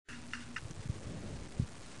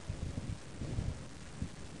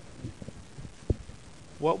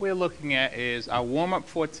what we're looking at is our warm-up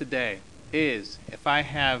for today is if I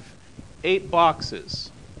have 8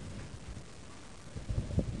 boxes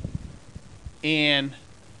and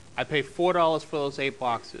I pay $4 for those 8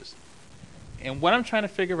 boxes. And what I'm trying to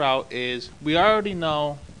figure out is we already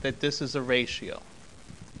know that this is a ratio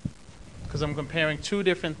because I'm comparing 2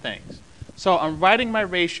 different things. So I'm writing my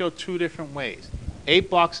ratio 2 different ways.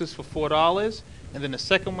 8 boxes for $4, and then the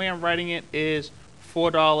second way I'm writing it is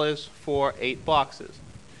 $4 for 8 boxes.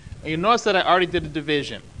 And you notice that I already did a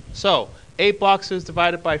division. So 8 boxes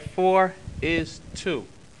divided by 4 is 2.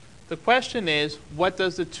 The question is, what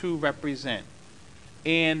does the 2 represent?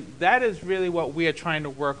 And that is really what we are trying to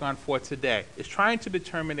work on for today, is trying to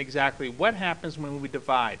determine exactly what happens when we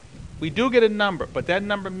divide. We do get a number, but that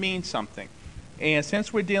number means something. And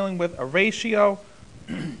since we're dealing with a ratio,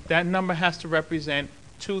 that number has to represent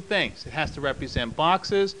 2 things. It has to represent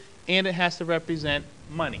boxes, and it has to represent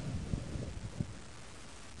money.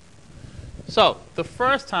 So the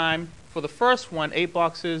first time, for the first one, 8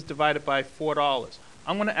 boxes divided by $4.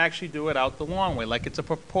 I'm going to actually do it out the long way, like it's a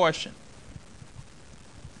proportion.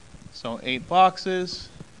 So 8 boxes,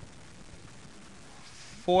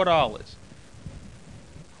 $4.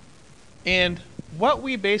 And what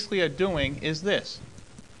we basically are doing is this.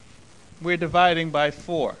 We're dividing by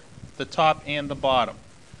 4, the top and the bottom.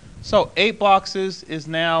 So 8 boxes is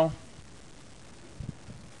now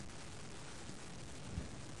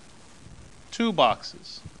 2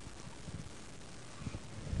 boxes.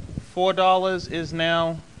 $4 is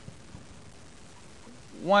now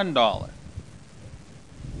 $1.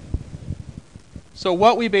 So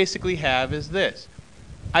what we basically have is this.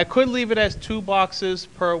 I could leave it as 2 boxes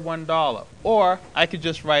per $1, or I could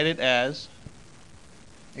just write it as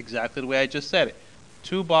exactly the way I just said it.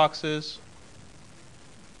 2 boxes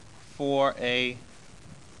for $1.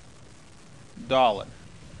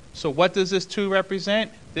 So what does this 2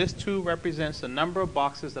 represent? This 2 represents the number of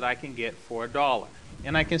boxes that I can get for $1.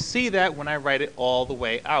 And I can see that when I write it all the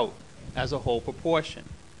way out as a whole proportion.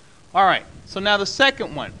 All right, so now the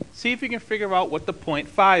second one. See if you can figure out what the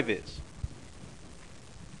 0.5 is.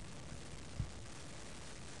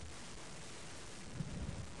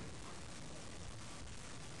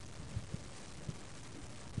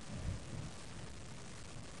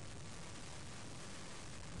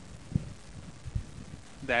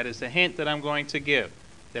 That is the hint that I'm going to give,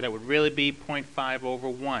 that it would really be 0.5 over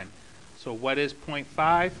 1. So what is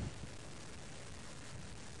 0.5?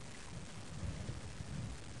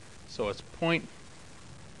 So it's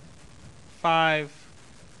 $0.5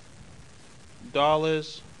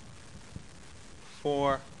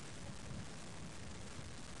 for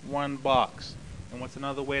 1 box. And what's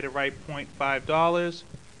another way to write $0.5?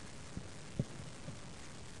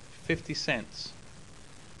 50 cents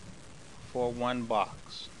for 1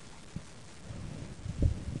 box.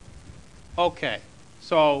 Okay,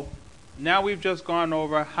 so now we've just gone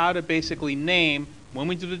over how to basically name, when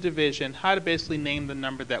we do the division, how to basically name the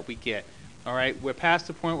number that we get. All right, we're past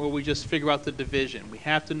the point where we just figure out the division. We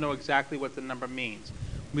have to know exactly what the number means.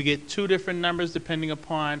 We get 2 different numbers depending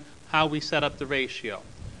upon how we set up the ratio.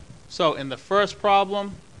 So in the first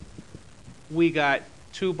problem, we got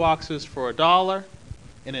 2 boxes for $1,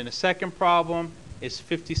 and in the second problem, it's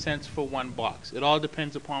 50 cents for 1 box. It all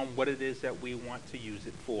depends upon what it is that we want to use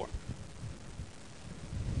it for.